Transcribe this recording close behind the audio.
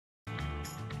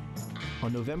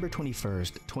On November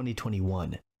 21st,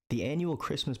 2021, the annual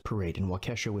Christmas parade in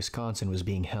Waukesha, Wisconsin was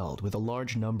being held with a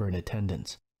large number in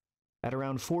attendance. At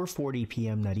around 4:40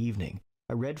 p.m. that evening,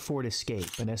 a red Ford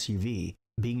Escape, an SUV,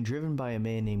 being driven by a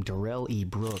man named Darrell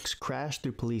Brooks, crashed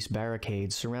through police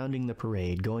barricades surrounding the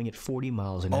parade going at 40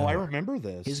 miles an hour. Oh, I remember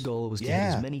this. His goal was to hit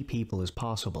as many people as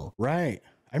possible. Right.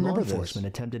 I remember this. Law enforcement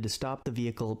attempted to stop the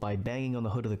vehicle by banging on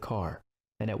the hood of the car,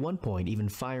 and at one point even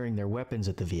firing their weapons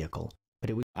at the vehicle. But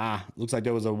it was... looks like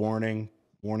there was a warning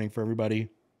for everybody.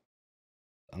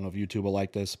 I don't know if YouTube will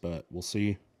like this, but we'll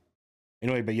see.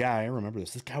 Anyway, but yeah, I remember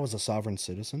this. This guy was a sovereign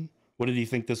citizen. What did he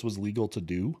think this was legal to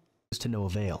do? To no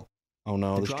avail. Oh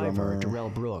no, the this driver, drummer. Darrell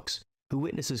Brooks, who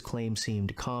witnesses claim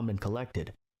seemed calm and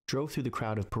collected, drove through the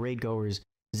crowd of parade goers,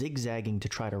 zigzagging to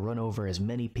try to run over as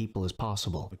many people as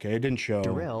possible. Okay, it didn't show.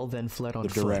 Darrell then fled on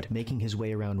foot, making his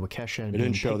way around Waukesha and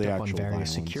being picked up on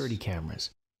various security cameras.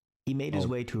 He made his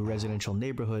way to a residential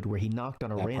neighborhood where he knocked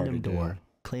on a random door,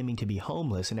 claiming to be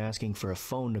homeless and asking for a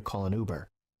phone to call an Uber.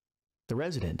 The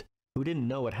resident, who didn't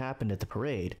know what happened at the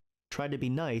parade, tried to be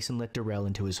nice and let Darrell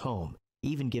into his home,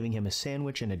 even giving him a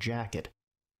sandwich and a jacket.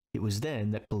 It was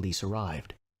then that police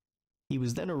arrived. He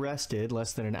was then arrested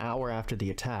less than an hour after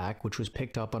the attack, which was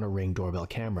picked up on a Ring doorbell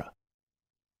camera.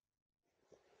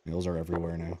 Meals are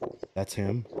everywhere now. That's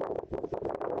him.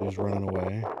 He was running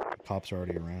away. The cops are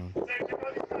already around.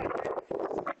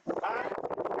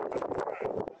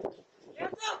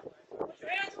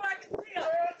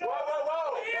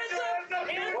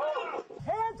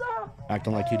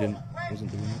 Acting like he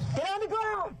wasn't doing this. Get on the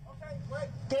ground!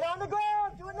 Get on the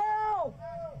ground! Do it now!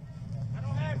 I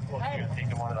don't have to. Hey, take him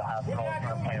to the hospital.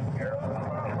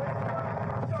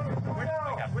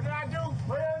 What did I do?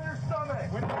 Lay on your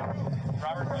stomach. What did I do?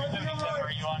 Robert,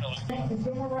 where you on?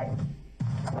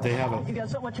 They haven't. You got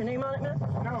something with your name on it, man?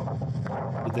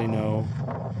 No. Did they know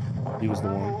he was the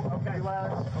one? Okay.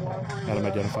 Had him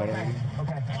identified already?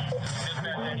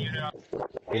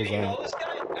 Okay. What was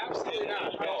that? Absolutely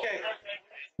not. Okay.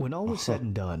 When all was said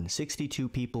and done, 62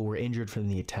 people were injured from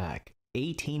the attack,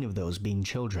 18 of those being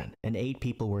children, and 8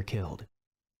 people were killed.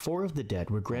 4 of the dead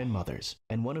were grandmothers,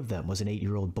 and one of them was an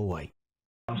 8-year-old boy.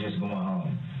 I'm just going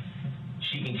home.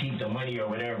 She can keep the money or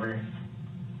whatever.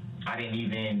 I didn't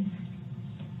even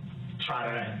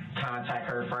try to contact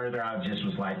her further. I just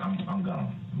was like, I'm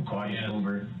gone. I'm calling this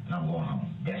Uber, and I'm going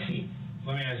home. That's it.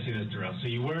 Let me ask you this, Darrell. So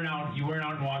you weren't out in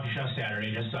Waukesha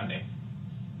Saturday, just Sunday.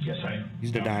 Yes, sir.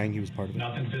 He's denying he was part of it.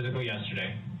 Nothing physical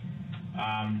yesterday.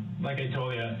 Like I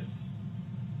told you,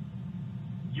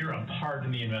 you're a part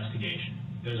in the investigation.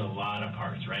 There's a lot of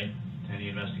parts, right? To any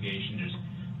investigation,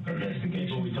 there's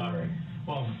investigation. We talk.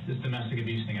 Well, this domestic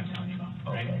abuse thing I'm telling you about,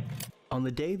 right? Okay. On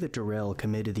the day that Darrell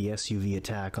committed the SUV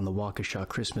attack on the Waukesha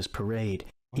Christmas parade,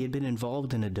 he had been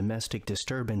involved in a domestic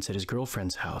disturbance at his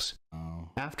girlfriend's house.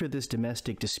 After this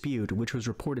domestic dispute, which was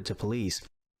reported to police,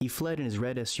 he fled in his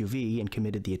red SUV and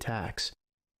committed the attacks.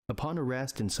 Upon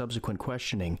arrest and subsequent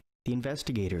questioning, the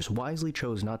investigators wisely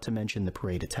chose not to mention the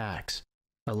parade attacks,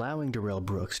 allowing Darrell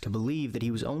Brooks to believe that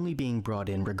he was only being brought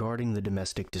in regarding the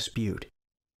domestic dispute.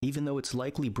 Even though it's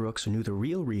likely Brooks knew the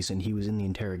real reason he was in the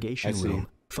interrogation room,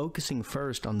 focusing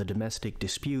first on the domestic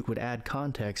dispute would add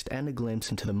context and a glimpse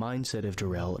into the mindset of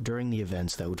Darrell during the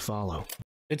events that would follow.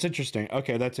 It's interesting.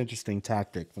 Okay, that's interesting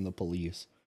tactic from the police.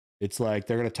 It's like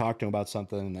they're going to talk to him about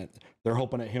something that they're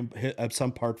hoping at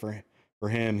some part for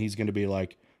him, he's going to be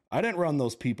like, I didn't run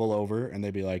those people over. And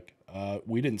they'd be like,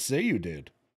 we didn't say you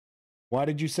did. Why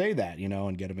did you say that? You know,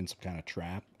 and get him in some kind of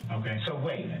trap. Okay. So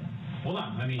wait. Hold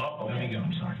on. Let me go.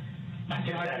 I'm sorry. I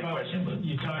just had a question, but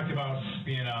you talked about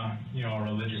being a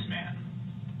religious man,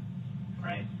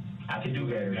 right? I could do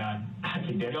better. I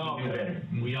could definitely do better.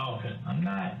 We all could. I'm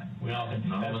not. We all could.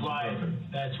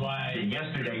 That's why.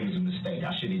 Yesterday was a mistake.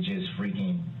 I should have just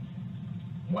freaking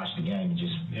watched the game and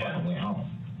just fucking went home.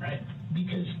 Right.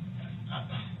 Because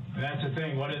that's the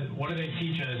thing. What do they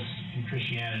teach us in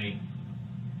Christianity,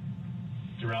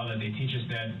 Darrell? That they teach us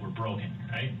that we're broken,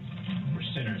 right? We're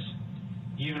sinners.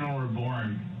 Even when we're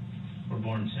born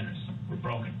sinners. We're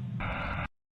broken.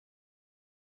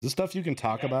 This stuff you can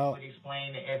talk about. Would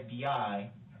explain the FBI.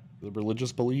 The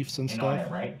religious beliefs and stuff.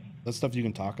 That, right? That stuff you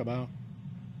can talk about.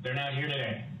 They're not here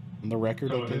today. On the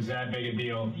record. So if it's that big a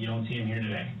deal, you don't see them here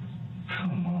today.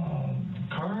 Come on,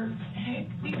 Kurt. Hey,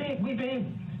 we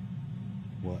been.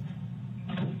 What?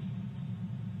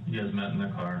 You guys met in the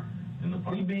car.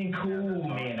 We've been cool,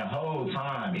 man, the whole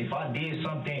time. If I did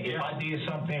something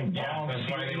wrong,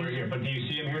 that's why they were here. But do you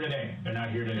see them here today? They're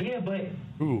not here today. Yeah, but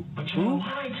who? But you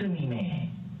lied to me,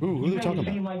 man. Who are they talking about?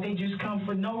 It seem like they just come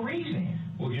for no reason.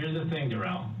 Well, here's the thing,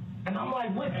 Darrell. And I'm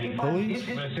like, what? Police?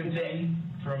 Listen to me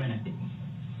for a minute.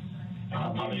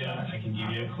 I can give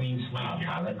you a clean slate here.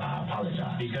 I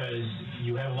apologize. Because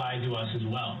you have lied to us as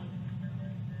well.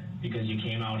 Because you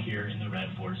came out here in the red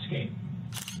Ford Escape.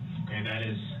 Okay, that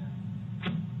is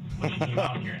what you came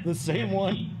out here in. The same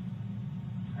one.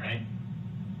 All right?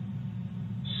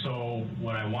 So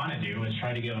what I want to do is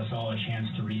try to give us all a chance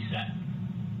to reset.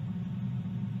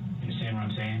 You understand what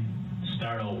I'm saying?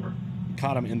 Start over.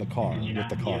 Caught him in the car Because you're with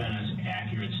the not car. giving us an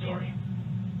accurate story.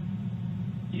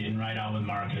 You didn't ride out with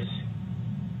Marcus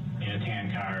in a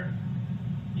tan car.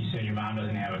 You said your mom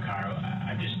doesn't have a car.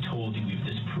 I just told you we've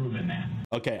disproven that.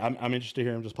 Okay, I'm interested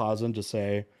here. I'm just pausing to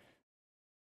say,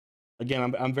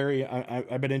 again, I've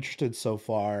been interested so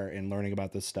far in learning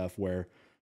about this stuff where,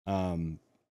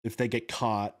 if they get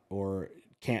caught or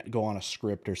can't go on a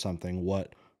script or something,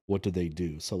 what do they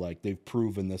do? So like they've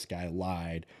proven this guy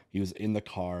lied. He was in the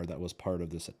car that was part of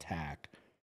this attack.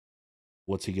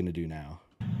 What's he gonna do now?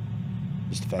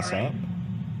 Just fess up?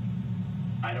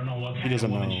 I don't know what kind of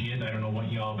woman she is. I don't know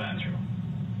what y'all been through.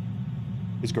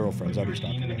 His girlfriend's already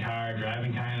stopped. Seen in the car,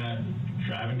 driving kind of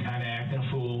acting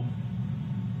a fool.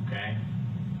 Okay.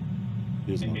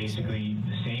 In basically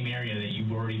the same area that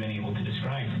you've already been able to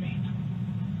describe for me.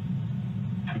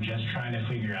 I'm just trying to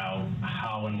figure out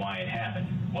how and why it happened.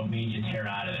 What made you tear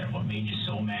out of there? What made you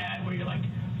so mad where you're like,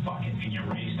 fuck it, and you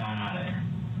raced on out of there?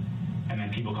 And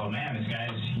then people go, man,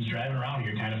 he's driving around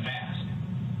here kind of fast.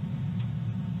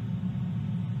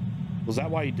 Was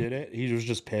that why he did it? He was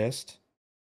just pissed?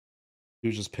 He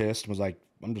was just pissed and was like,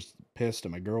 I'm just pissed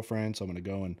at my girlfriend, so I'm going to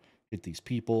go and hit these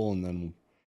people. And then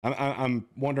I'm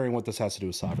wondering what this has to do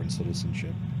with sovereign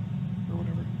citizenship or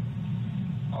whatever.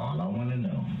 All I want to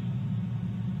know,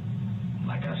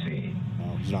 like I said.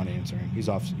 No, he's not answering. He's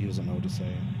off. He doesn't know what to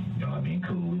say. Y'all being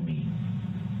cool with me.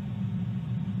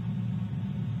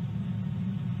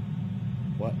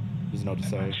 What? He doesn't know what to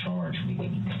say. Charge me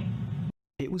anything.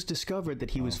 It was discovered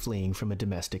that he was fleeing from a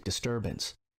domestic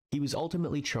disturbance. He was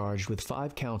ultimately charged with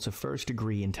 5 counts of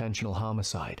first-degree intentional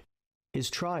homicide.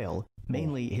 His trial,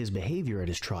 mainly his behavior at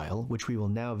his trial, which we will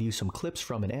now view some clips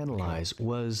from and analyze,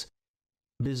 was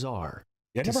bizarre,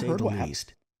 to say the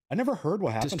least. I never heard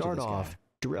what happened to this guy. To start off,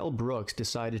 Darrell Brooks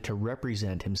decided to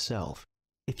represent himself.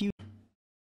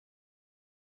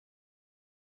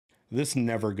 This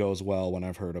never goes well when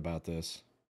I've heard about this.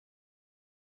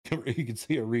 You can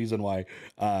see a reason why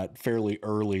fairly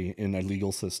early in the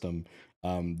legal system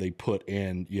they put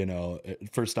in,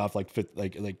 first off, like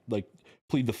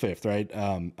plead the fifth, right?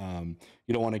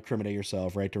 You don't want to incriminate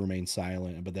yourself, right, to remain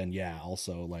silent. But then,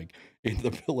 also like in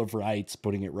the Bill of Rights,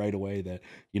 putting it right away that,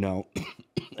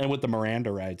 and with the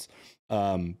Miranda rights,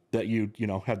 that you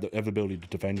have the ability to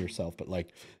defend yourself, but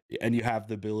and you have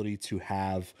the ability to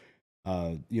have,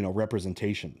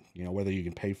 representation, whether you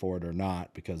can pay for it or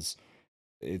not, because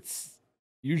it's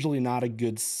usually not a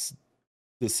good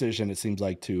decision, it seems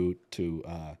like, to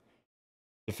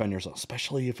defend yourself,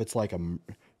 especially if it's like a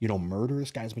murder. This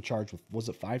guy's been charged with, was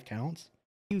it 5 counts?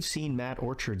 You've seen Matt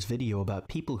Orchard's video about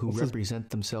people who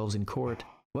represent themselves in court.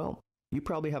 Well, you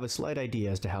probably have a slight idea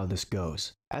as to how this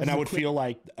goes. And I would feel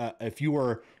like if you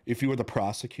were the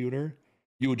prosecutor,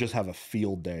 you would just have a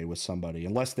field day with somebody,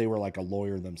 unless they were like a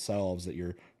lawyer themselves that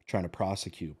you're trying to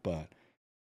prosecute. But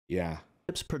yeah,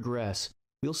 clips progress.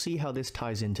 We'll see how this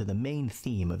ties into the main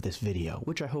theme of this video,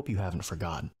 which I hope you haven't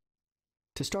forgotten.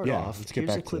 To start off,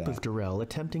 here's a clip of Darrell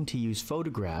attempting to use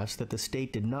photographs that the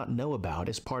state did not know about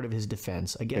as part of his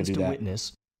defense against a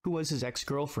witness who was his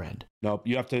ex-girlfriend. Nope,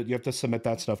 you have to submit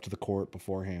that stuff to the court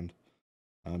beforehand.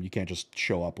 You can't just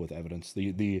show up with evidence.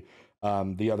 The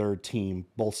other team,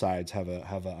 both sides have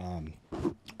a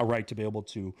right to be able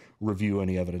to review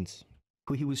any evidence.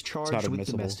 Who he was charged with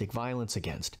domestic violence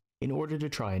against, in order to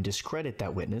try and discredit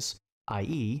that witness,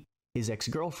 i.e., his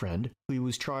ex-girlfriend, who he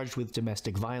was charged with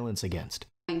domestic violence against.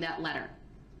 That letter.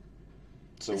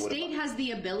 So the state has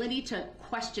the ability to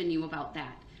question you about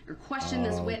that, or question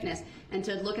this witness, and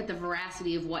to look at the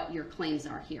veracity of what your claims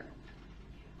are here.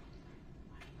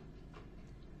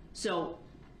 So,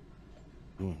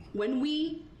 when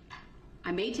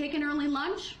I may take an early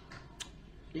lunch.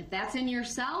 If that's in your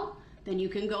cell, then you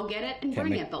can go get it and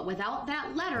bring it. But without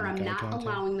that letter, I'm not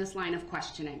allowing this line of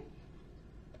questioning.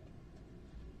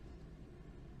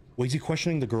 Wait, is he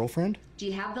questioning the girlfriend? Do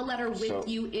you have the letter with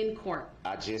you in court?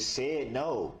 I just said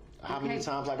no. How many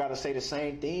times I gotta say the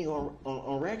same thing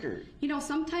on record?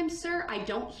 Sometimes, sir, I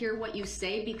don't hear what you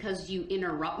say because you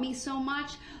interrupt me so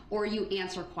much, or you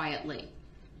answer quietly.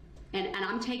 And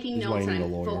I'm taking notes, and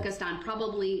I'm focused on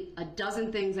probably a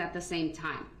dozen things at the same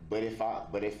time. But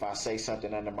if I say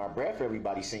something under my breath,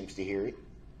 everybody seems to hear it.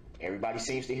 Everybody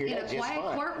seems to hear In that a just quiet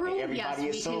fine. courtroom, And yes,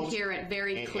 everybody we can hear it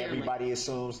very clearly. Everybody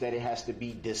assumes that it has to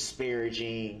be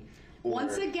disparaging.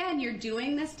 Once again, you're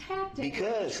doing this tactic.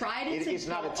 Because it's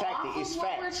not a tactic, it's what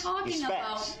facts. we're talking It's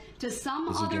about facts. to some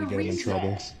This is other gonna get him in reason.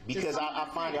 trouble. Because I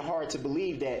find it hard to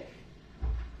believe that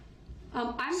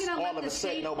I'm going to all let of the a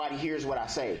sudden state. nobody hears what I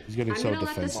say. He's getting I'm so going to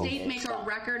let the defensive. state make a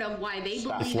record of why they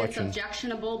believe Deflection. it's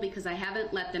objectionable, because I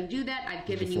haven't let them do that. I've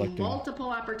given you Deflecting. multiple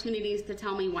opportunities to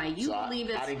tell me why you So believe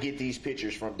I it's. didn't get these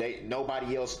pictures from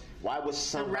nobody else. Why was The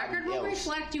somebody record will else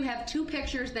reflect you have 2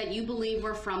 pictures that you believe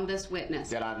were from this witness.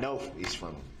 that I know is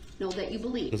from? No, that you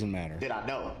believe. Doesn't matter. That I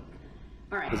know.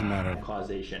 All right. Doesn't matter.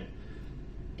 Causation.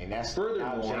 And that's Furthermore,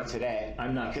 I object to that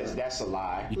I'm not because sure. that's a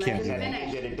lie. You Let can't him do At the that.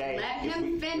 end finish. of the day, Let if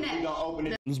him we finish. gonna open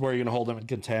it, This is where you're gonna hold him in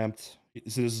contempt.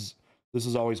 This is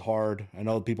always hard. I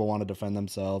know people want to defend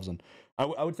themselves, and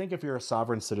I would think if you're a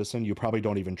sovereign citizen, you probably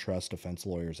don't even trust defense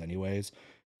lawyers anyways.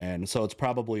 And so it's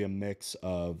probably a mix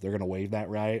of they're gonna waive that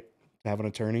right to have an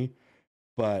attorney,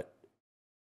 but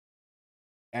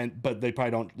they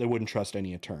wouldn't trust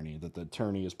any attorney, that the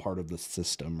attorney is part of the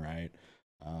system, right?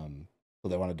 So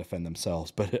they want to defend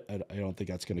themselves, but I don't think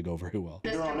that's going to go very well.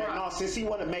 no, since he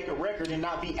want to make a record and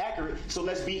not be accurate, so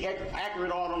let's be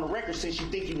accurate on the record since you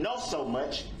think you know so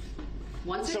much.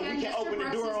 Once So again, we can Mr. open the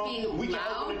Brooks door is on being we can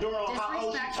loud, open the door on how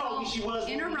old she told me she was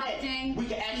when we met. interrupting. We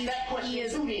can ask that question He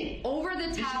is too then. over the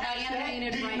Did you top ask that?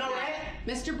 animated Did you right know now. that?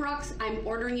 Mr. Brooks, I'm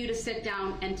ordering you to sit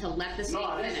down and to let the state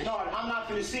finish. No, I'm not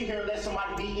going to sit here and let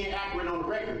somebody be inaccurate on the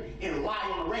record and lie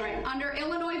on the record. Right. Under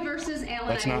Illinois versus Allen,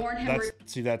 That's I not. warned him.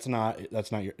 That's not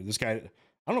your. This guy. I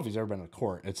don't know if he's ever been in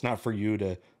court. It's not for you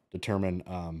to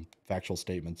determine factual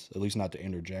statements. At least not to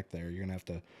interject there. You're gonna have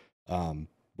to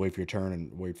wait for your turn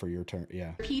and wait for your turn.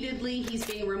 Yeah. Repeatedly, he's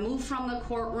being removed from the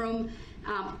courtroom.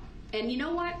 And you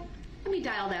know what? Let me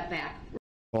dial that back.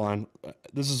 Hold on.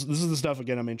 This is the stuff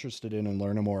again I'm interested in and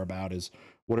learning more about is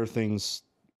what are things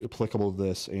applicable to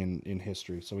this in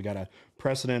history. So we got a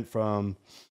precedent from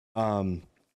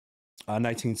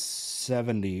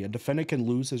 1970. A defendant can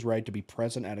lose his right to be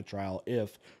present at a trial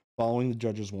if, following the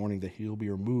judge's warning that he will be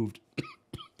removed,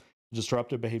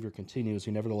 disruptive behavior continues.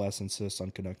 He nevertheless insists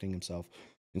on conducting himself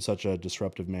in such a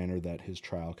disruptive manner that his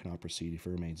trial cannot proceed if he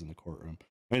remains in the courtroom. I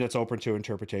mean, that's open to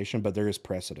interpretation, but there is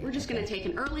precedent. We're just going to take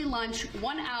an early lunch,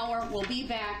 1 hour. We'll be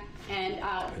back, and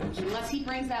unless he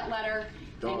brings that letter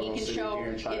and he can show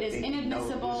it is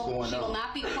inadmissible, she will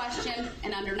not be questioned,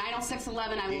 and under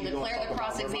 906.11, I will declare the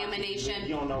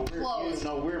cross-examination closed.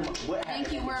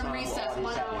 Thank you. We're in recess.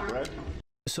 1 hour.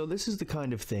 So this is the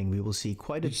kind of thing we will see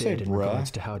quite a Did you say bit in bruh?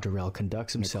 regards to how Darrell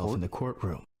conducts himself in the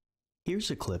courtroom.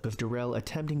 Here's a clip of Darrell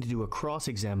attempting to do a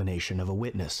cross-examination of a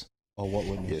witness. Oh, what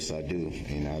witness? Yes, I do,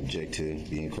 and I object to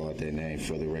being called that name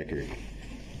for the record.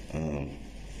 I'm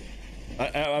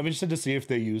interested to see if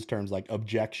they use terms like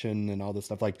objection and all this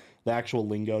stuff, like the actual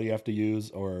lingo you have to use,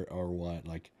 or what.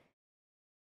 Like,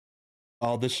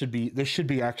 oh, this should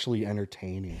be actually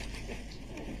entertaining.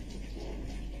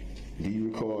 Do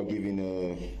you recall giving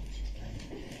a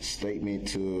statement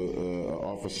to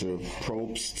Officer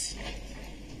Probst?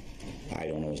 I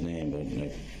don't know his name,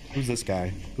 but Who's this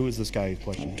guy? Who is this guy? I've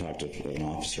Question. talked to an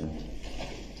officer.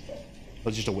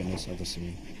 Was just a witness at the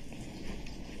scene.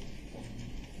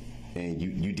 And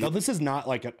you did. No, this is not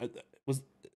like is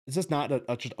this not a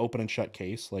just open and shut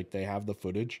case? Like they have the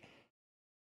footage.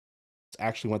 It's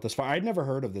actually went this far. I'd never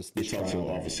heard of this. You talked to an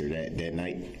trial. officer that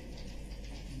night?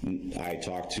 I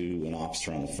talked to an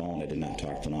officer on the phone. I did not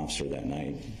talk to an officer that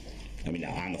night. I mean,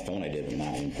 on the phone I did, but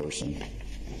not in person.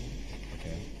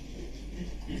 Okay.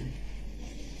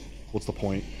 What's the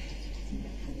point?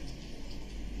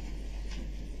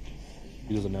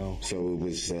 He doesn't know. So it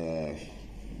was a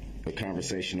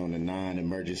conversation on the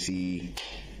non-emergency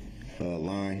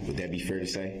line. Would that be fair to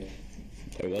say?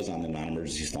 It was on the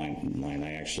non-emergency line.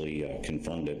 I actually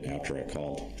confirmed it after I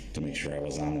called to make sure I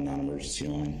was on the non-emergency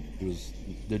line. He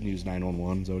didn't use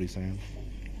 911. Is that what he's saying?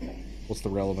 What's the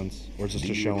relevance? Or is this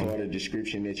just showing? Do you recall the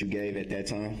description that you gave at that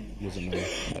time? He doesn't know.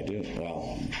 I do.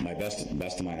 Well, my best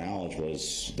of my knowledge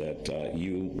was that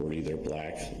you were either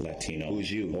black, Latino, who's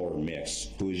you, or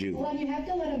mixed. Who's you? Well, you have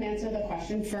to let him answer the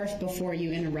question first before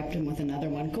you interrupt him with another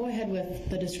one. Go ahead with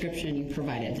the description you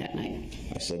provided that night.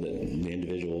 I said that the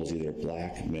individual was either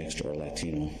black, mixed, or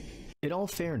Latino. In all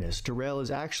fairness, Darrell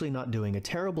is actually not doing a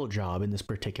terrible job in this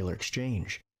particular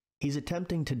exchange. He's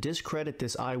attempting to discredit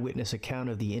this eyewitness account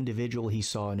of the individual he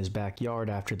saw in his backyard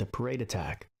after the parade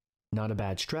attack. Not a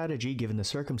bad strategy given the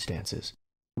circumstances.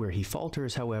 Where he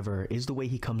falters, however, is the way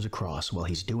he comes across while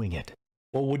he's doing it.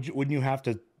 Well, wouldn't you have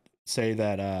to say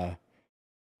that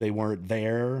they weren't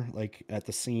there, like at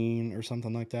the scene or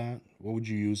something like that? What would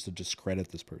you use to discredit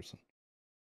this person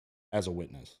as a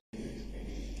witness?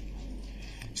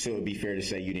 So it'd be fair to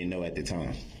say you didn't know at the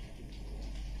time.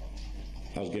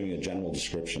 I was giving a general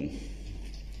description.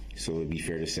 So it'd be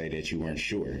fair to say that you weren't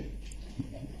sure.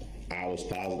 I was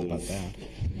positive About that.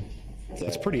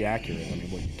 That's pretty accurate. I mean,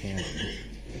 what you can do.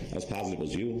 I was positive it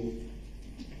was you.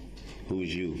 Who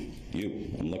is you?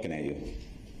 You. I'm looking at you.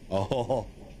 Oh.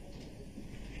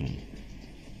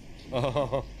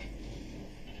 Oh.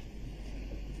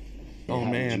 Oh,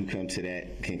 How man. did you come to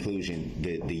that conclusion,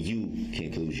 the you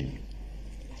conclusion?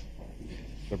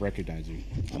 I recognize you.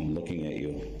 I'm looking at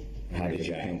you. How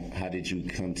did you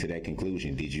come to that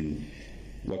conclusion? Did you?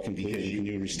 What conclusion? Can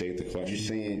you restate the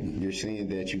question? You're saying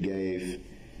that you gave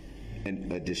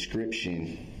a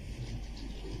description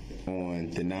on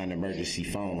the non-emergency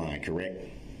phone line, correct?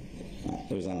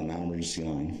 It was on a non-emergency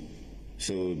line.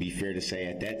 So it would be fair to say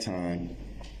at that time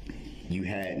you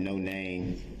had no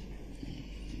name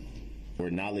or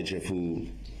knowledge of who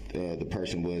the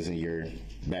person was in your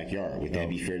backyard. Would that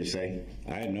be fair to say?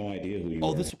 I had no idea who you were.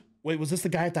 Oh, wait, was this the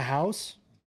guy at the house?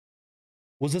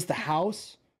 Was this the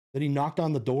house that he knocked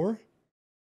on the door?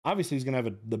 Obviously, he's going to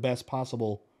have the best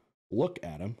possible look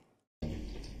at him.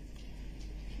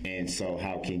 And so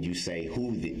how can you say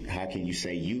how can you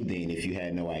say you then if you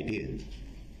had no idea?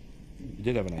 You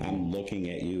did have an idea. I'm looking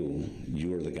at you. You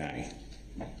were the guy.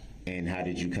 And how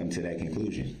did you come to that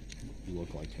conclusion? You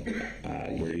look like him.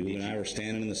 You and I were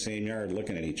standing in the same yard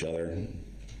looking at each other.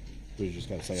 We just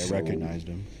got to say I recognized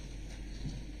him.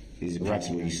 Is it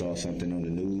possible you saw something on the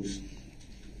news?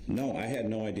 No, I had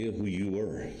no idea who you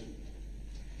were.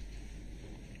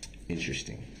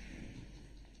 Interesting.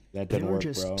 That There didn't are work,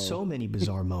 just bro. so many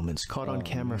bizarre moments caught on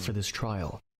camera for this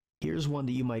trial. Here's one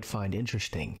that you might find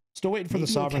interesting. Still waiting for Maybe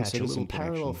the sovereign you'll catch a citizen little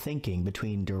parallel thinking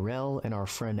between Darrell and our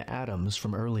friend Adams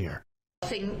from earlier.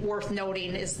 Thing worth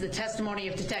noting is the testimony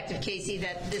of Detective Casey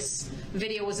that this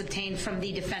video was obtained from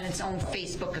the defendant's own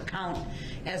Facebook account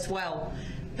as well.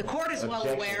 The court is well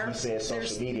aware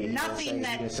there's nothing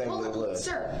that... Hold on,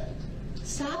 sir.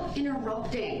 Stop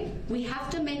interrupting. We have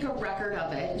to make a record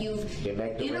of it. You've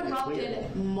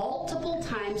interrupted multiple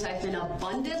times. I've been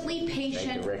abundantly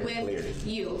patient with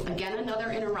you. Again,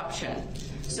 another interruption.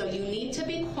 So you need to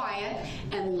be quiet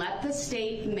and let the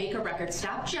state make a record.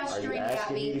 Stop gesturing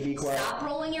at me. Stop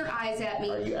rolling your eyes at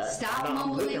me. Stop mumbling.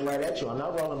 I'm looking right at you. I'm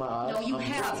not rolling my eyes. No, you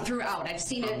have throughout. I've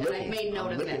seen it and I've made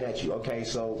note of it. I'm looking at you. Okay,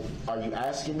 so are you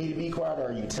asking me to be quiet or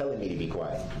are you telling me to be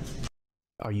quiet?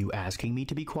 Are you asking me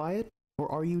to be quiet?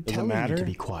 Or are you telling me to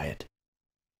be quiet?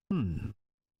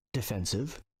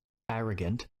 Defensive,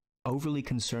 arrogant, overly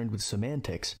concerned with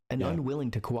semantics, and unwilling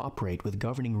to cooperate with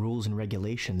governing rules and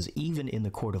regulations even in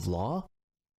the court of law?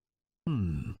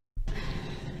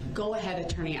 Go ahead,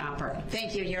 Attorney Opper.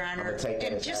 Thank you, Your Honor.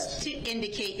 And just to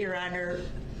indicate, Your Honor,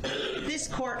 this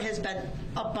court has been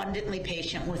abundantly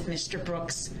patient with Mr.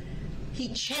 Brooks.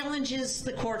 He challenges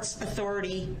the court's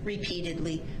authority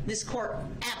repeatedly. This court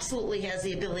absolutely has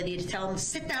the ability to tell him to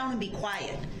sit down and be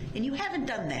quiet. And you haven't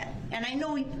done that. And I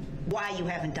know why you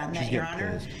haven't done that, Your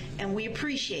Honor. And we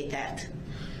appreciate that.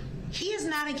 He is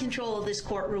not in control of this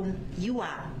courtroom. You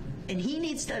are. And he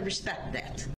needs to respect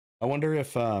that. I wonder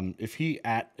if he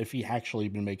actually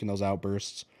been making those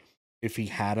outbursts, if he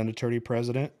had an attorney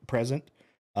present,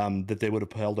 that they would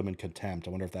have held him in contempt.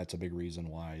 I wonder if that's a big reason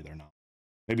why they're not.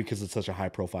 Maybe because it's such a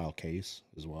high-profile case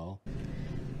as well.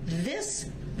 This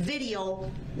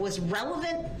video was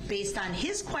relevant based on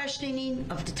his questioning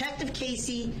of Detective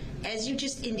Casey, as you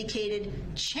just indicated,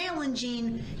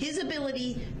 challenging his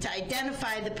ability to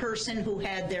identify the person who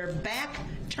had their back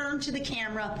turned to the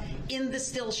camera in the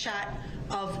still shot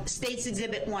of State's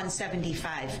Exhibit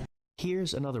 175.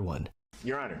 Here's another one.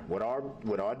 Your Honor, with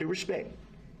all due respect,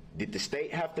 did the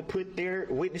state have to put their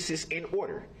witnesses in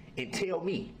order and tell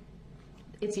me?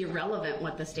 It's irrelevant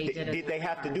what the state did. Did they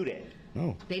have to do that?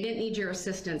 No. They didn't need your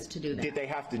assistance to do that. Did they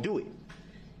have to do it?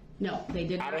 No, they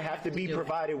did not. I didn't have to be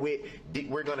provided with,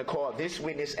 we're going to call this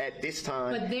witness at this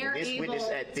time, but they're this able witness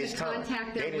at this to time.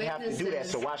 contact their they didn't have to do that,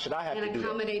 so why should I have to do that? And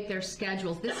accommodate their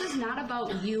schedules. This is not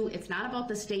about you. It's not about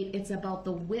the state. It's about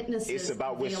the witnesses' It's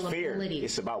about what's fair.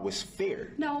 It's about what's fair.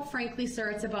 No, frankly, sir,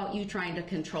 it's about you trying to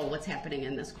control what's happening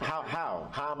in this court.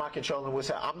 How am I controlling what's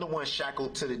happening? I'm the one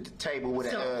shackled to the table with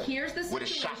a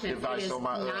shock device on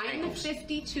my ankles.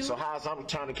 9:52. So how's I'm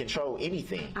trying to control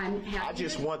anything? I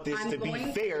just want this to be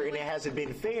fair, and it hasn't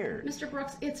been fair. Mr.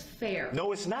 Brooks, it's fair.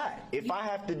 No, it's not. If I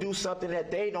have to do something that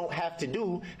they don't have to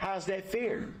do, how's that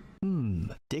fair?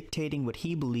 Dictating what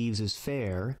he believes is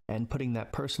fair and putting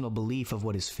that personal belief of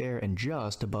what is fair and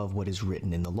just above what is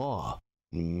written in the law.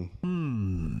 I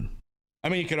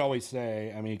mean, you could always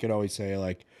say,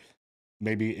 like,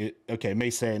 maybe it may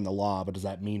say in the law, but does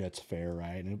that mean it's fair,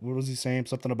 right? And what was he saying?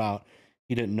 Something about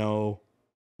he didn't know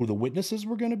who the witnesses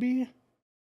were going to be?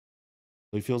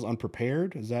 So he feels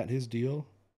unprepared? Is that his deal?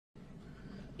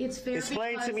 It's fair.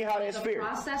 Explain to me how that's fair. The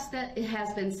process that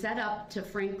has been set up to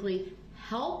frankly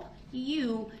help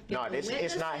you. No,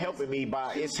 it's not helping me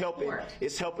it's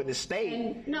helping the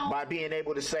state by being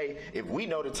able to say, if we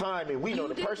know the time and we know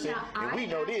the person and we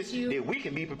know this, then we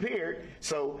can be prepared.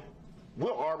 So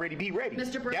we'll already be ready.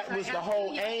 Mr. Brooks, that was the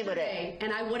whole aim of that.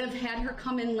 And I would have had her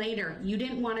come in later. You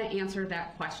didn't want to answer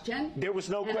that question. There was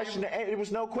no question. There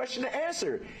was no question to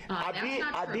answer.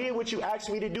 I did what you asked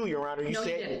me to do, Your Honor. You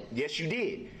said yes, you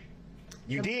did.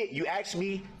 You did. You asked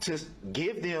me to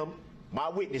give them my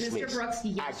witness Mr. list. Brooks,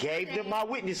 I gave them my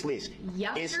witness list.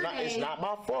 It's not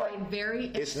my fault.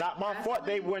 It's not my fault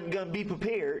they weren't going to be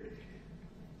prepared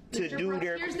to Mr. do Brooks,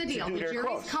 their here's the deal. to do The their jury's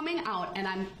cross. coming out, and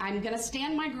I'm going to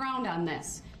stand my ground on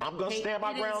this. I'm going to stand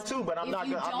my ground too, but I'm not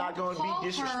going to be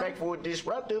disrespectful or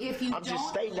disruptive. I'm just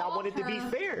stating I want it to be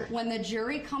fair. When the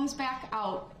jury comes back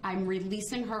out, I'm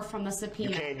releasing her from the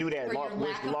subpoena. You can't do that.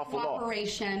 Where's the lawful law?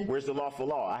 Where's the lawful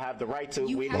law? I have the right to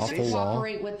witness. You have to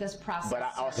cooperate with this process. But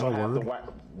I also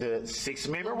have the Sixth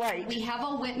Amendment right. We have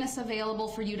a witness available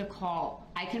for you to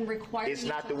call. I can require you to call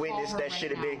her. It's not the witness that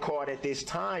should have been called at this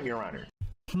time, Your Honor.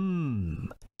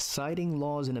 Citing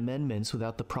laws and amendments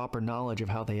without the proper knowledge of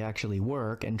how they actually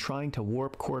work and trying to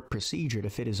warp court procedure to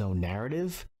fit his own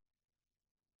narrative?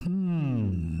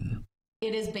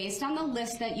 It is based on the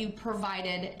list that you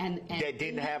provided and that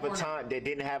didn't have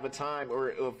a time.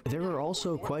 There are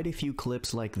also quite a few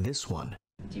clips like this one.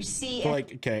 Do you see?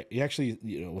 He actually,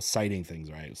 was citing things,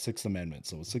 right? Sixth Amendment.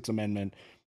 So Sixth Amendment.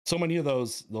 So many of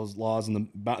those laws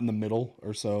about in the middle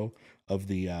or so of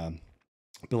the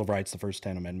Bill of Rights, the first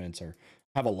 10 amendments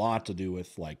have a lot to do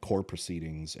with like court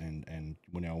proceedings and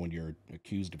when you're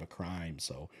accused of a crime.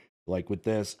 So like with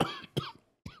this,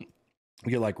 you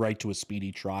get like right to a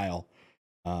speedy trial.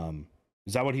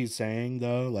 Is that what he's saying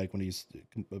though? Like when he's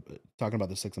talking about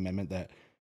the Sixth Amendment, that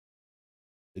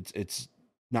it's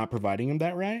not providing him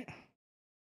that right?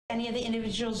 Any of the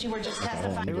individuals you were just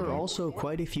testifying. There are also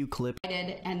quite a few clips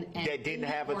that didn't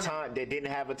have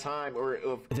a time.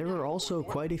 There are also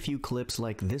quite a few clips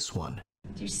like this one.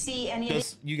 Do you see any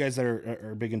of you guys that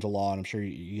are big into law, and I'm sure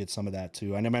you get some of that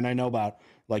too. I know about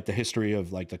like the history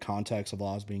of like the context of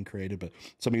laws being created, but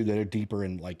some of you that are deeper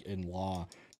in law,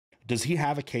 does he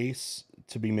have a case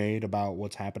to be made about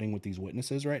what's happening with these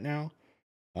witnesses right now,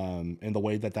 and the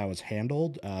way that was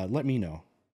handled? Let me know.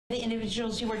 The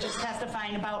individuals you were just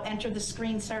testifying about enter the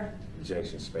screen, sir.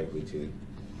 Objection, speculative.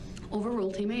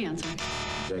 Overruled, he may answer.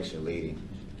 Objection, leading.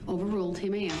 Overruled, he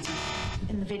may answer.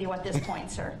 In the video at this point,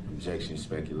 sir. Objection,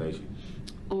 speculation.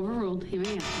 Overruled, he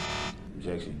may answer.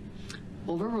 Objection.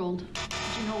 Overruled.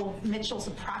 Do you know Mitchell's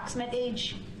approximate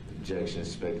age? Objection,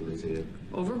 speculative.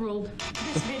 Overruled.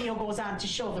 This video goes on to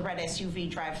show the red SUV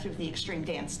drive through the extreme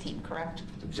dance team, correct?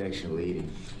 Objection, leading.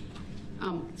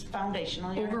 It's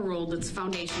foundational. Overruled. It's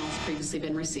foundational. It's previously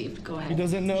been received. Go ahead. He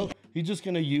doesn't know. He's just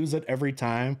going to use it every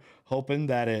time, hoping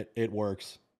that it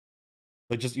works.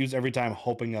 Like just use every time,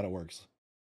 hoping that it works.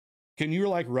 Can you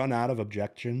like run out of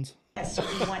objections? Yes, so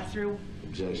we went through.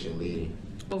 Objection, leading.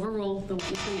 Overruled. The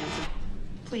witness may answer.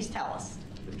 Please tell us.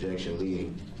 Objection,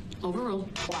 leading.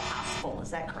 Overruled. What hospital, is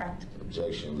that correct?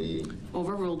 Objection, leading.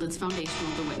 Overruled. It's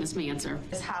foundational. The witness may answer.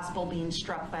 This hospital being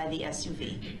struck by the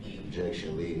SUV.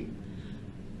 Objection, leading.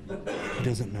 He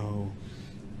doesn't know.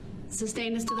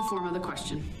 Sustained as to the form of the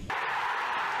question.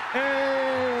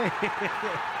 Hey!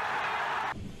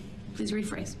 Please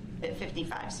rephrase. At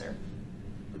 55, sir.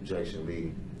 Objection,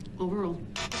 leading. Overruled.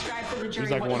 Describe for the jury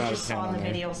like what you 1 out of just 10 saw in the on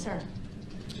there. video, sir.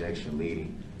 Objection,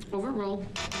 leading. Overruled.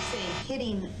 Say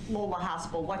hitting Lola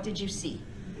Hospital, what did you see?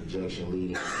 Objection,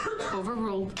 leading.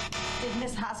 Overruled. Did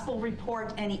Miss Hospital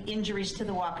report any injuries to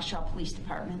the Waukesha Police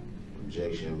Department?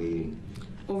 Objection, leading.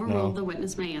 Overruled. The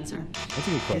witness may answer. That's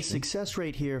a good question. His success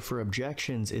rate here for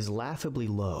objections is laughably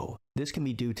low. This can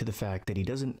be due to the fact that he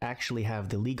doesn't actually have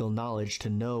the legal knowledge to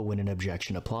know when an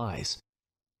objection applies.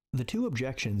 The two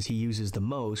objections he uses the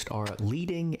most are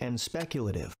leading and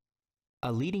speculative.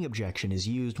 A leading objection is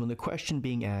used when the question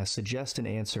being asked suggests an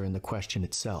answer in the question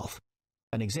itself.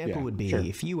 An example would be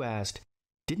if you asked,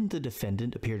 "Didn't the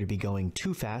defendant appear to be going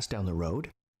too fast down the road?"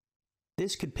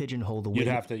 This could pigeonhole the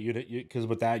witness because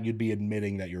with that you'd be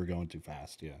admitting that you were going too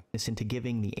fast. Yeah. Into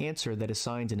giving the answer that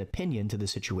assigns an opinion to the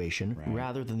situation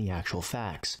rather than the actual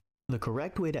facts. The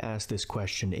correct way to ask this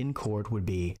question in court would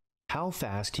be, how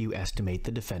fast do you estimate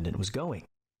the defendant was going?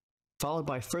 followed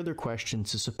by further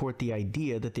questions to support the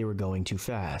idea that they were going too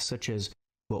fast, such as,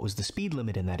 what was the speed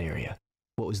limit in that area?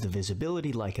 What was the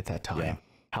visibility like at that time? Yeah,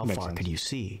 how makes far sense. could you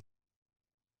see?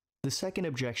 The second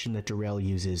objection that Darrell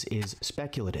uses is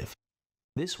speculative.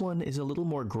 This one is a little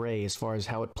more gray as far as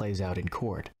how it plays out in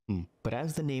court. But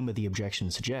as the name of the objection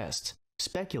suggests,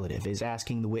 speculative is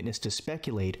asking the witness to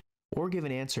speculate or give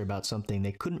an answer about something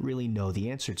they couldn't really know the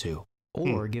answer to,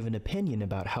 or give an opinion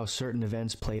about how certain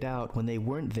events played out when they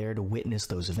weren't there to witness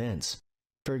those events.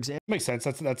 For example, makes sense.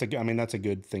 That's a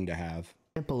good thing to have.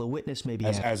 A witness may be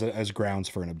as grounds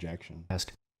for an objection.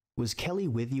 Asked, was Kelly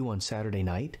with you on Saturday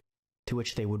night? To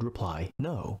which they would reply,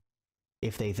 no.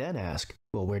 If they then ask,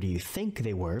 well, where do you think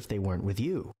they were if they weren't with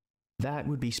you? That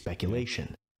would be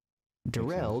speculation.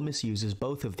 Darrell misuses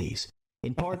both of these,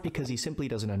 in part because he simply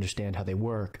doesn't understand how they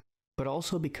work, but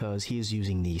also because he is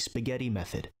using the spaghetti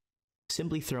method,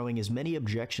 simply throwing as many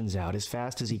objections out as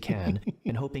fast as he can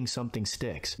and hoping something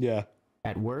sticks. Yeah.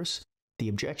 At worst, the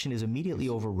objection is immediately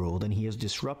overruled and he has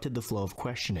disrupted the flow of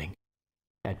questioning.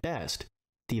 At best,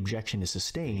 the objection is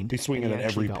sustained. He's swinging and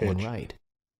at every got pitch. one right.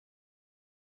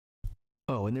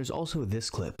 Oh, and there's also this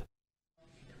clip.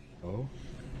 Oh.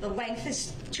 The length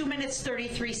is 2 minutes,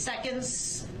 33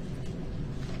 seconds.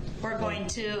 We're going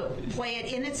to play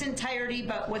it in its entirety,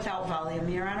 but without volume,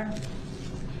 Your Honor.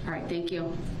 All right, thank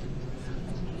you.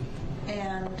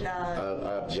 And I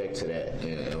object to that,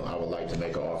 and I would like to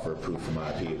make an offer of proof for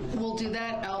my appeal. We'll do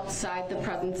that outside the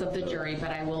presence of the jury, but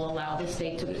I will allow the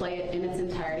state to play it in its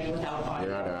entirety without audio.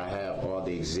 Your Honor, I have all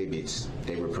the exhibits.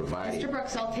 They were provided. Mr.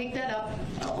 Brooks, I'll take that up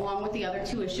along with the other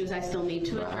two issues I still need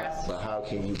to address. But how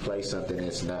can you play something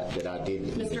that's not, that I didn't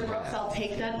even Mr. Brooks, have? I'll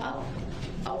take that up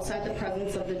outside the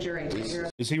presence of the jury.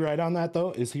 Is he right on that,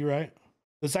 though? Is he right?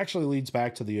 This actually leads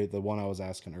back to the one I was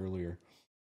asking earlier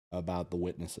about the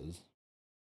witnesses.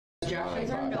 Objections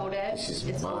are noted.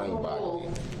 It's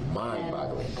overruled.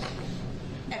 Mind-boggling.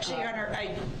 actually, Your Honor,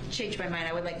 I changed my mind.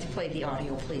 I would like to play the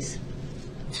audio, please.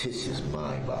 This is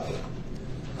mind-boggling.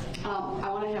 I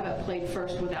want to have it played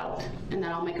first without, and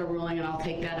then I'll make a ruling and I'll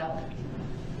take that up.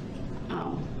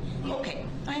 Okay,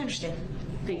 I understand.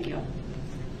 Thank you.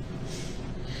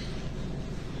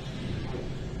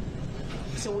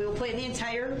 So we will play the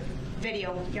entire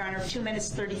video, Your Honor, 2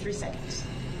 minutes, 33 seconds.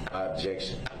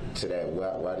 Objection to that.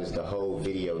 Why does the whole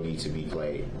video need to be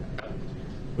played?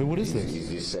 Wait, what is this? He's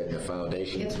just setting the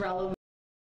foundation. It's relevant.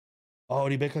 Oh,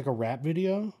 did he make like a rap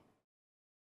video?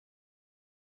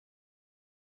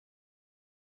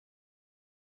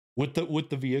 With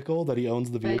the vehicle that he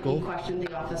owns the vehicle? You questioned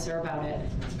the officer about it.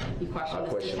 You questioned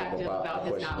the detective about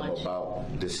his knowledge.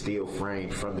 About the steel frame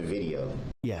from the video.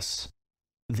 Yes.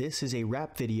 This is a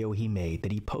rap video he made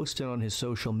that he posted on his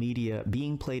social media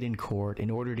being played in court in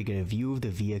order to get a view of the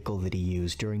vehicle that he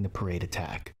used during the parade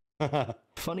attack.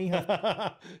 Funny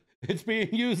how it's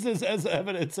being used as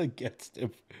evidence against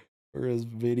him for his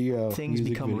video. Things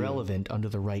become relevant under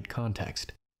the right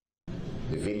context.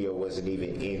 The video wasn't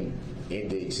even in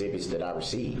the exhibits that I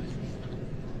received.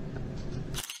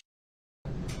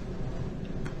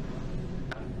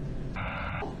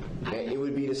 It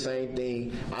would be the same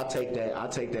thing. I'll take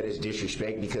that as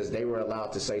disrespect because they were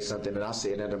allowed to say something and I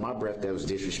said under my breath that was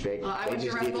disrespect. I would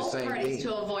direct both parties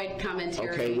to avoid commentary.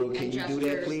 Okay, well, can you do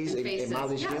that, please?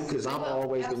 Admonish them because I'm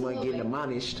always the one getting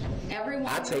admonished. Everyone.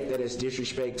 I take that as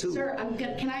disrespect too. Sir,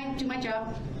 can I do my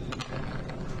job?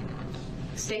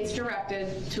 State's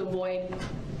directed to avoid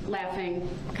laughing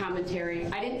commentary.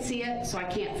 I didn't see it, so I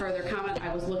can't further comment.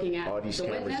 I was looking at all these the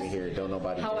cameras witness. in here. Don't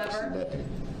nobody see nothing.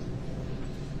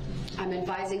 I'm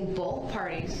advising both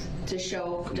parties to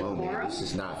show decorum this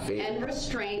is not fair. And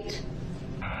restraint.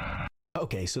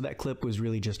 Okay, so that clip was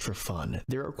really just for fun.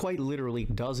 There are quite literally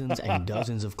dozens and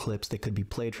dozens of clips that could be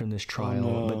played from this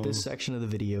trial, but this section of the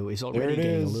video is already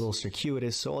getting a little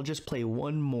circuitous, so I'll just play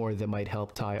one more that might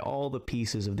help tie all the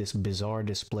pieces of this bizarre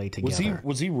display together.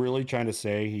 Was he really trying to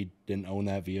say he didn't own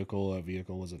that vehicle? That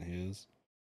vehicle wasn't his?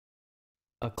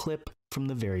 A clip from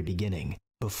the very beginning,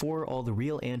 before all the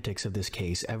real antics of this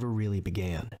case ever really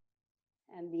began.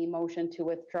 And the motion to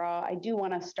withdraw, I do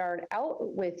want to start out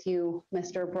with you,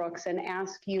 Mr. Brooks, and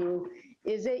ask you,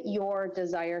 is it your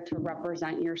desire to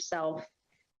represent yourself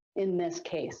in this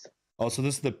case? Oh, so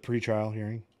this is the pretrial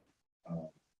hearing?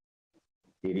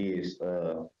 It is.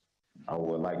 I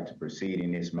would like to proceed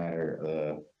in this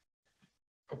matter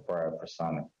prior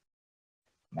persona,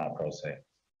 not pro se.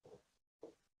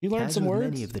 You learned some words?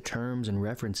 Many of the terms and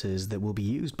references that will be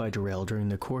used by Darrell during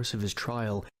the course of his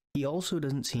trial, he also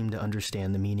doesn't seem to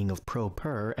understand the meaning of pro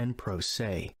per and pro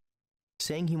se,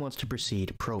 saying he wants to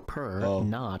proceed pro per,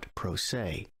 not pro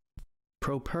se.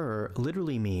 Pro per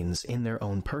literally means in their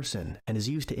own person and is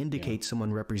used to indicate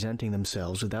someone representing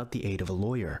themselves without the aid of a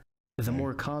lawyer. The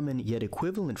more common yet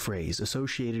equivalent phrase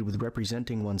associated with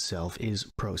representing oneself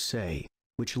is pro se,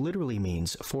 which literally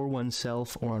means for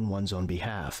oneself or on one's own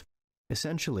behalf.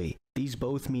 Essentially, these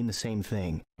both mean the same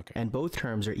thing, and both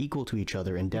terms are equal to each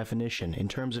other in definition in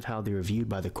terms of how they are viewed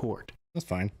by the court. That's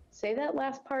fine. Say that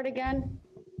last part again.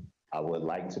 I would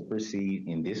like to proceed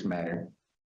in this matter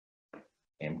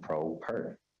in pro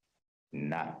per,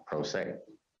 not pro se.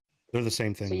 They're the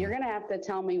same thing. So you're going to have to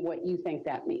tell me what you think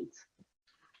that means.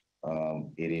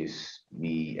 It is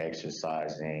me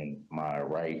exercising my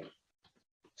right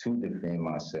to defend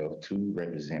myself, to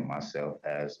represent myself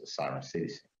as a sovereign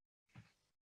citizen.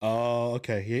 Oh,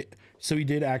 okay. So he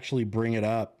did actually bring it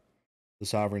up, the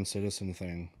sovereign citizen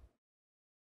thing.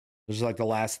 This is like the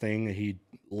last thing that he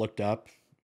looked up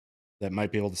that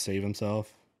might be able to save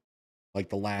himself. Like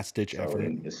the last ditch effort.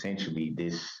 Essentially,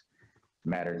 this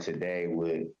matter today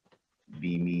would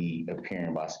be me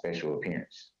appearing by special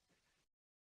appearance.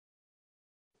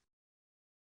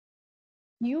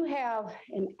 You have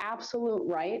an absolute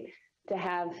right to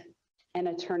have an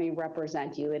attorney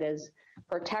represent you. It is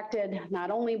protected not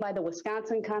only by the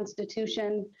Wisconsin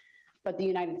Constitution, but the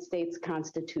United States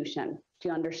Constitution. Do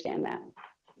you understand that?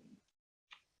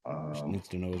 Needs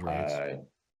to know his rights. I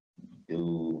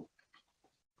do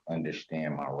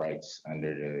understand my rights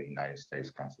under the United States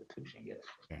Constitution, yes.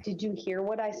 Okay. Did you hear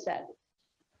what I said?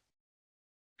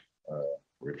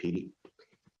 Repeat it.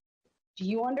 Do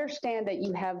you understand that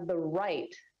you have the right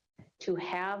to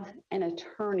have an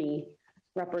attorney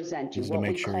represent you? What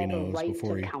we call the right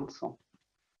to counsel.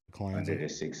 Under the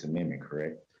Sixth Amendment,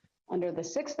 correct? Under the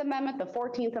Sixth Amendment, the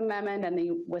 14th Amendment, and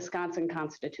the Wisconsin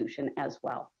Constitution as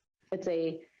well. It's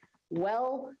a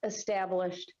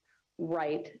well-established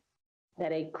right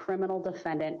that a criminal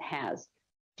defendant has.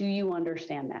 Do you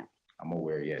understand that? I'm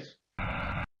aware, yes.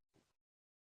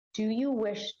 Do you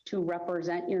wish to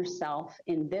represent yourself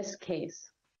in this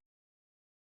case?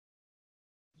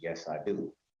 Yes, I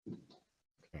do.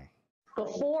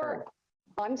 Before,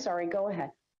 I'm sorry, go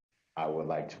ahead. I would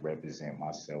like to represent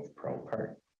myself pro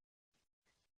per.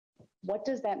 What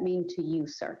does that mean to you,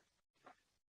 sir?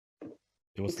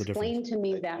 What's the Explain difference? to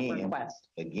me that request.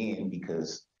 Again,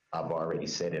 because I've already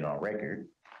said it on record,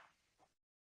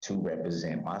 to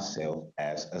represent myself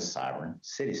as a sovereign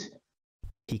citizen.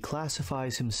 He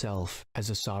classifies himself as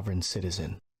a sovereign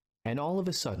citizen, and all of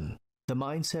a sudden, the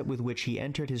mindset with which he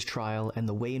entered his trial and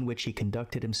the way in which he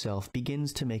conducted himself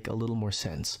begins to make a little more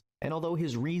sense. And although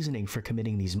his reasoning for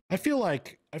committing these... I feel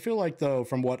like though,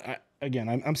 from what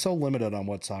I'm so limited on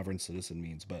what sovereign citizen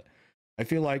means, but I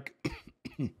feel like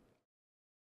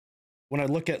when I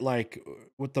look at like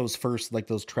with those first, like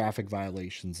those traffic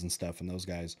violations and stuff, and those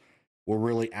guys were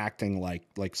really acting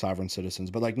like sovereign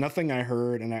citizens, but like nothing I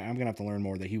heard, and I'm gonna have to learn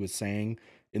more, that he was saying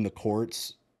in the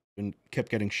courts and kept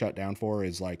getting shut down for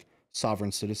is like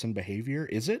sovereign citizen behavior.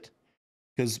 Is it?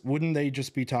 Because wouldn't they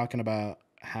just be talking about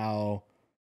how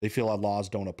they feel our laws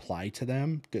don't apply to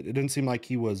them? It didn't seem like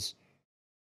he was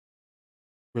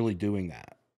really doing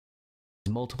that.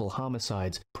 Multiple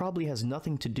homicides probably has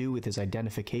nothing to do with his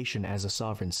identification as a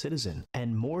sovereign citizen,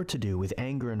 and more to do with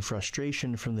anger and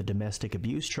frustration from the domestic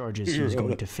abuse charges he was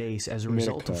going to face as a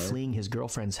result of fleeing his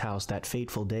girlfriend's house that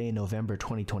fateful day in November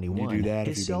 2021.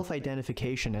 His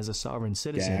self-identification as a sovereign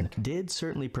citizen did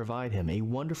certainly provide him a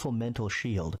wonderful mental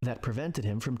shield that prevented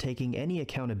him from taking any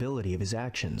accountability of his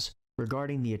actions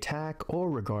regarding the attack or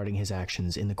regarding his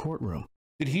actions in the courtroom.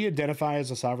 Did he identify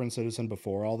as a sovereign citizen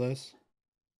before all this?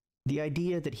 The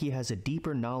idea that he has a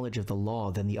deeper knowledge of the law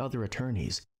than the other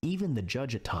attorneys, even the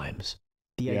judge at times.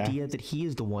 The idea that he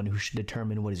is the one who should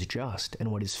determine what is just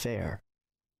and what is fair.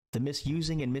 The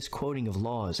misusing and misquoting of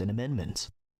laws and amendments.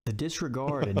 The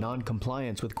disregard and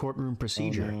non-compliance with courtroom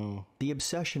procedure. The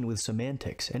obsession with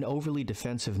semantics and overly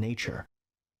defensive nature.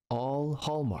 All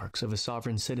hallmarks of a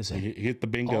sovereign citizen. You hit the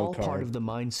bingo all card. Part of the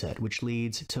mindset which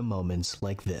leads to moments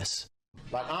like this.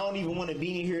 Like, I don't even want to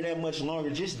be in here that much longer.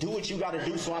 Just do what you got to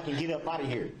do so I can get up out of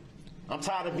here. I'm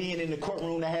tired of being in the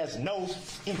courtroom that has no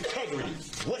integrity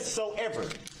whatsoever.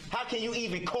 How can you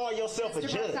even call yourself a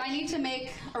judge? I need to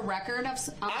make a record of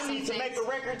I need to make a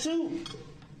record too.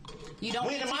 You don't.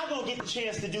 When am I going to get the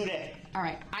chance to do that? All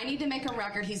right. I need to make a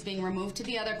record. He's being removed to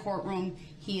the other courtroom.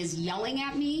 He is yelling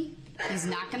at me. He's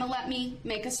not going to let me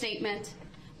make a statement.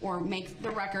 or make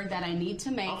the record that I need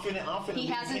to make. He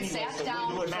hasn't sat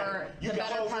down for the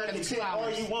better part of 2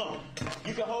 hours. All you want.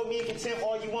 You can hold me in contempt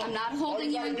all you want. I'm not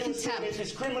holding you in contempt. If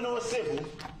it's criminal or civil,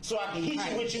 so I can hit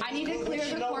you what you. I need to clear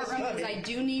the courtroom because I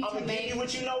do need to make. Give you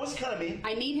what you know is coming.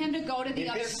 I need him to go to the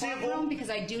other courtroom because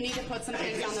I do need to put some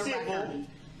things on the record.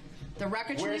 The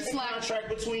record should reflect contract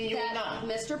between you and I?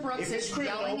 Mr. Brooks is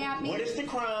criminal, yelling at me. What is the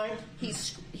crime? He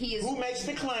is. Who makes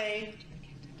the claim?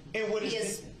 And what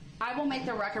is? I will make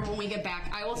the record when we get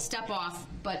back. I will step off,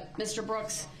 but Mr.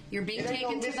 Brooks, you're being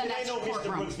taken to the next courtroom.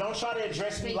 Mr. Brooks, don't try to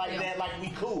address me like that, like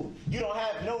we cool. You don't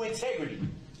have no integrity.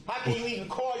 How can you even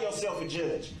call yourself a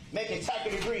judge? Making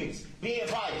tacit agreements, being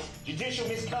biased, judicial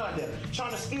misconduct,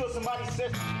 trying to steal somebody's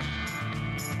system.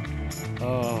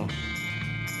 Oh.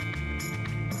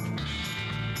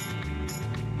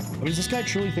 I mean, does this guy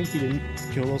truly think he didn't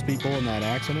kill those people in that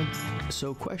accident?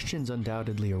 So questions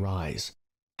undoubtedly arise.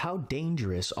 How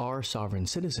dangerous are sovereign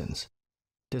citizens?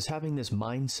 Does having this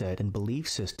mindset and belief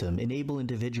system enable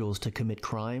individuals to commit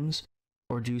crimes?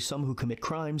 Or do some who commit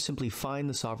crimes simply find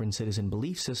the sovereign citizen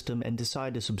belief system and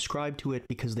decide to subscribe to it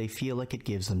because they feel like it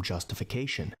gives them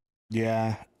justification?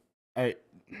 Yeah.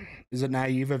 Is it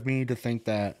naive of me to think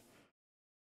that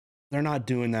they're not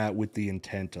doing that with the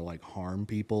intent to like harm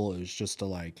people? It's just to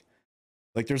like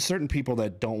there's certain people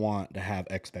that don't want to have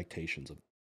expectations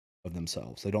of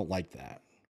themselves. They don't like that.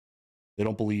 They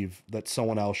don't believe that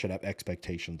someone else should have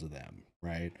expectations of them,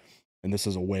 right? And this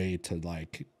is a way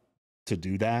to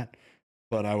do that.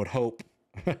 But I would hope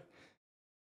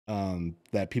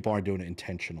that people aren't doing it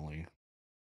intentionally.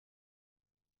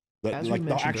 As we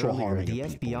mentioned earlier, the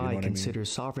FBI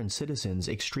considers sovereign citizens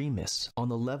extremists on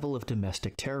the level of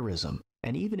domestic terrorism.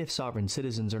 And even if sovereign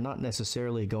citizens are not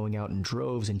necessarily going out in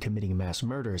droves and committing mass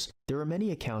murders, there are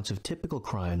many accounts of typical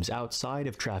crimes outside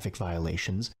of traffic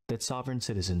violations that sovereign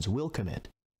citizens will commit.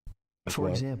 For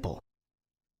example,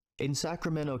 in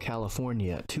Sacramento,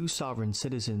 California, 2 sovereign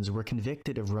citizens were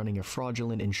convicted of running a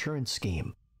fraudulent insurance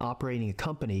scheme, operating a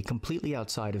company completely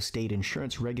outside of state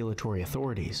insurance regulatory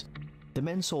authorities. The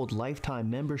men sold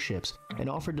lifetime memberships and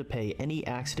offered to pay any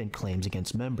accident claims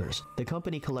against members. The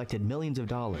company collected millions of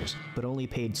dollars, but only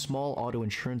paid small auto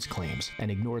insurance claims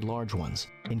and ignored large ones.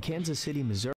 In Kansas City,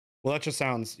 Missouri... Well, that just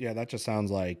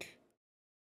sounds like...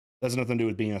 That has nothing to do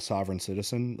with being a sovereign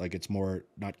citizen. Like, it's more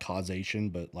not causation,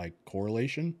 but like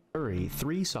correlation.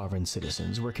 3 sovereign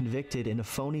citizens were convicted in a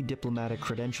phony diplomatic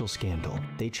credential scandal.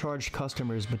 They charged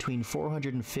customers between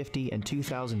 $450 and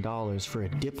 $2,000 for a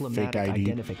diplomatic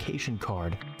identification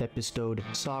card that bestowed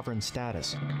sovereign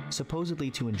status, supposedly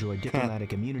to enjoy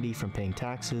diplomatic immunity from paying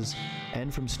taxes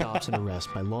and from stops and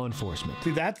arrests by law enforcement.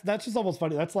 See, that's just almost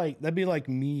funny. That'd be like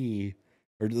me,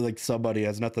 or like somebody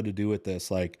has nothing to do with this,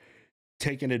 like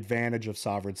taking advantage of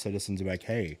sovereign citizens and be like,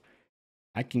 hey,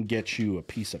 I can get you a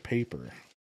piece of paper.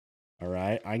 All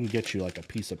right. I can get you like a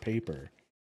piece of paper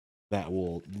that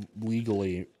will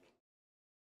legally,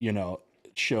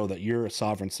 show that you're a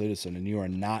sovereign citizen and you are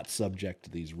not subject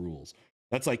to these rules.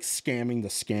 That's like scamming the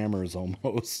scammers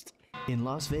almost. In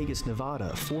Las Vegas,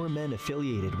 Nevada, 4 men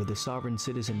affiliated with the sovereign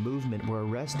citizen movement were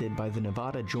arrested by the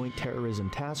Nevada Joint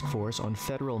Terrorism Task Force on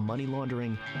federal money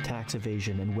laundering, tax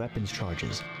evasion, and weapons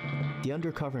charges. The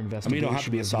undercover investigation you don't have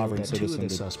to be a sovereign revealed that 2 of the citizen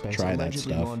to suspects try that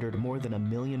allegedly stuff. laundered more than $1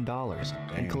 million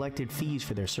and collected fees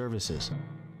for their services.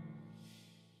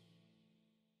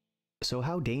 So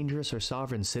how dangerous are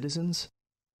sovereign citizens?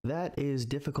 That is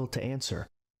difficult to answer.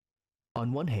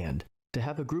 On one hand, to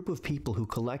have a group of people who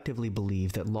collectively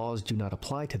believe that laws do not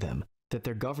apply to them, that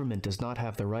their government does not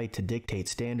have the right to dictate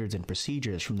standards and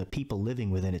procedures from the people living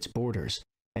within its borders,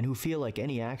 and who feel like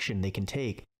any action they can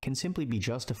take can simply be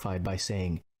justified by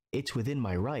saying, "It's within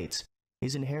my rights,"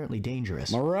 is inherently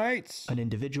dangerous. My rights! An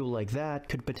individual like that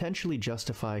could potentially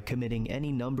justify committing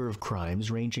any number of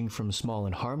crimes ranging from small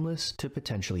and harmless to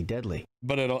potentially deadly.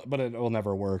 But it'll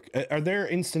never work. Are there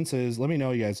instances, let me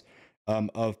know, you guys,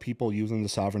 of people using the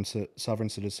sovereign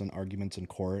citizen arguments in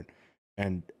court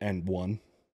and won?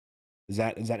 Has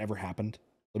that ever happened?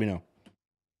 Let me know.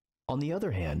 On the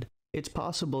other hand, it's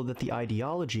possible that the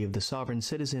ideology of the sovereign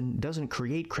citizen doesn't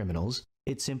create criminals,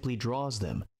 it simply draws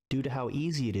them, due to how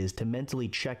easy it is to mentally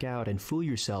check out and fool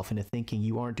yourself into thinking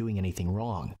you aren't doing anything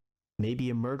wrong.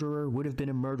 Maybe a murderer would have been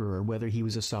a murderer whether he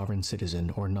was a sovereign citizen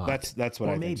or not. That's what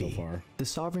I think so far. The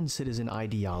sovereign citizen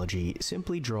ideology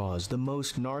simply draws the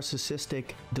most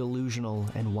narcissistic, delusional,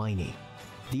 and whiny.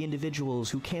 The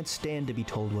individuals who can't stand to be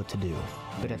told what to do,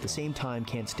 but at the same time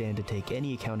can't stand to take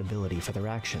any accountability for their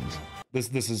actions.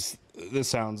 This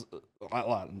sounds a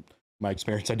lot. In my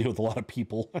experience, I deal with a lot of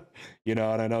people, and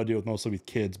I know I deal with mostly with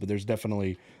kids, but there's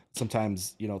definitely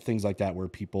sometimes, things like that where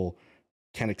people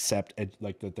can accept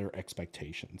like that their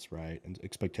expectations, right? And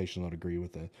expectations don't agree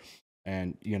with it.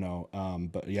 And, you know,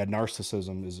 but yeah,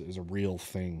 narcissism is a real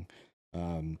thing.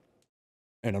 And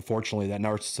unfortunately that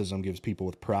narcissism gives people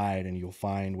with pride, and you'll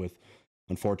find with,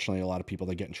 unfortunately, a lot of people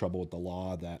that get in trouble with the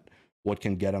law, that what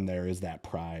can get them there is that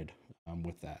pride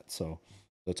with that. So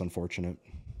that's unfortunate.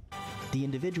 The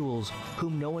individuals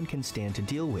whom no one can stand to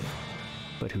deal with,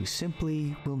 but who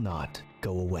simply will not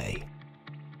go away.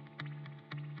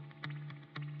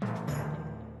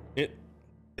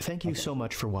 Thank you so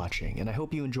much for watching, and I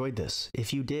hope you enjoyed this.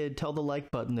 If you did, tell the like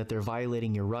button that they're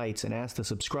violating your rights, and ask the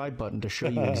subscribe button to show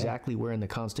you exactly where in the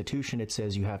Constitution it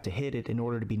says you have to hit it in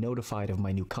order to be notified of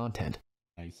my new content.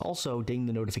 Nice. Also, ding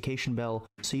the notification bell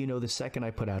so you know the second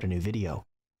I put out a new video.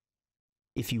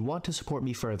 If you want to support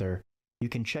me further, you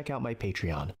can check out my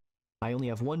Patreon. I only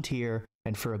have one tier,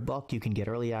 and for $1 you can get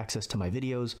early access to my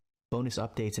videos, bonus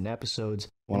updates and episodes,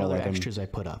 and other extras I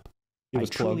put up. I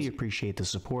truly appreciate the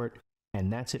support. And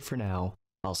that's it for now.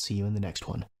 I'll see you in the next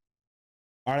one.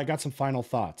 All right, I got some final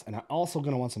thoughts, and I'm also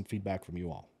going to want some feedback from you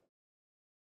all.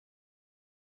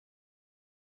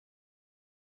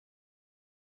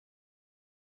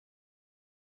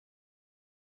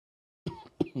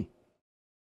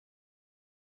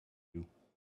 Two,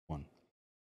 one.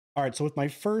 All right, so with my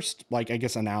first, like, I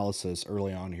guess, analysis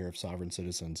early on here of sovereign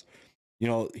citizens, you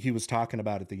know, he was talking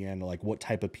about at the end, like, what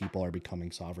type of people are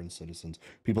becoming sovereign citizens.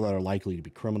 People that are likely to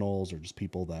be criminals, or just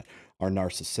people that are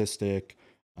narcissistic,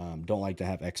 don't like to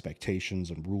have expectations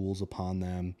and rules upon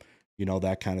them, you know,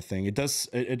 that kind of thing. It does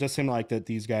seem like that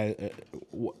these guys, it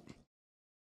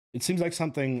seems like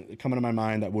something coming to my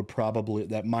mind that would probably,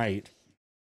 that might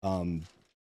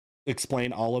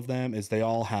explain all of them, is they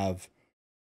all have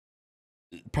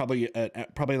probably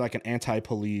like an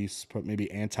anti-police, maybe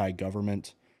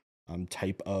anti-government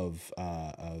type of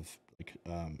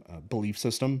belief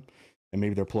system, and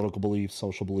maybe their political beliefs,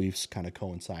 social beliefs kind of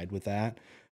coincide with that.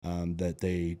 That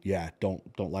they don't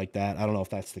like that. I don't know if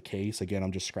that's the case. Again,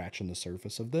 I'm just scratching the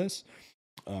surface of this,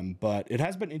 but it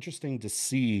has been interesting to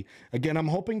see. Again, I'm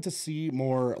hoping to see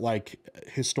more like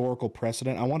historical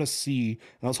precedent. I want to see,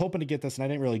 and I was hoping to get this, and I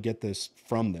didn't really get this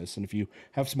from this. And if you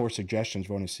have some more suggestions, if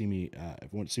you want to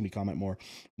see me comment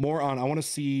more on, I want to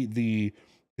see the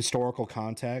historical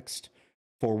context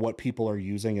for what people are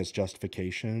using as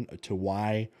justification to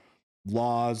why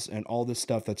laws and all this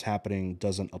stuff that's happening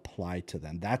doesn't apply to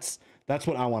them. That's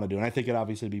what I want to do, and I think it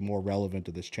obviously be more relevant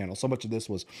to this channel. So much of this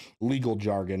was legal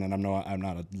jargon, and I'm not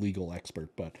a legal expert,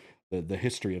 but the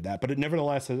history of that. But it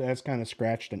nevertheless has kind of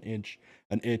scratched an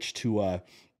itch to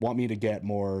want me to get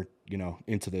more, you know,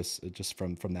 into this just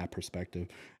from that perspective.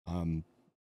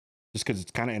 Just because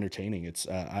it's kind of entertaining. It's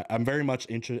I'm very much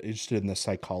interested in the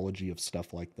psychology of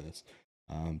stuff like this.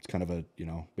 It's kind of a, you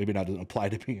know, maybe not doesn't apply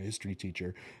to being a history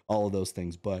teacher, all of those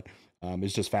things, but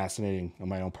it's just fascinating on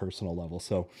my own personal level.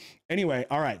 So anyway,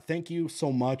 all right, thank you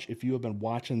so much. If you have been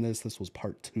watching this was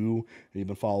part 2, and you've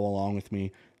been following along with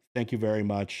me, thank you very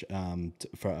much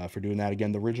for doing that.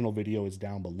 Again, the original video is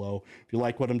down below. If you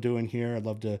like what I'm doing here, I'd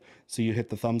love to see you hit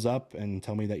the thumbs up and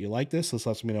tell me that you like this. This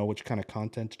lets me know which kind of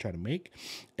content to try to make,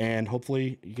 and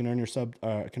hopefully you can earn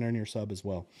your sub as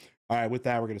well. All right, with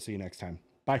that, we're going to see you next time.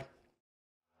 Bye.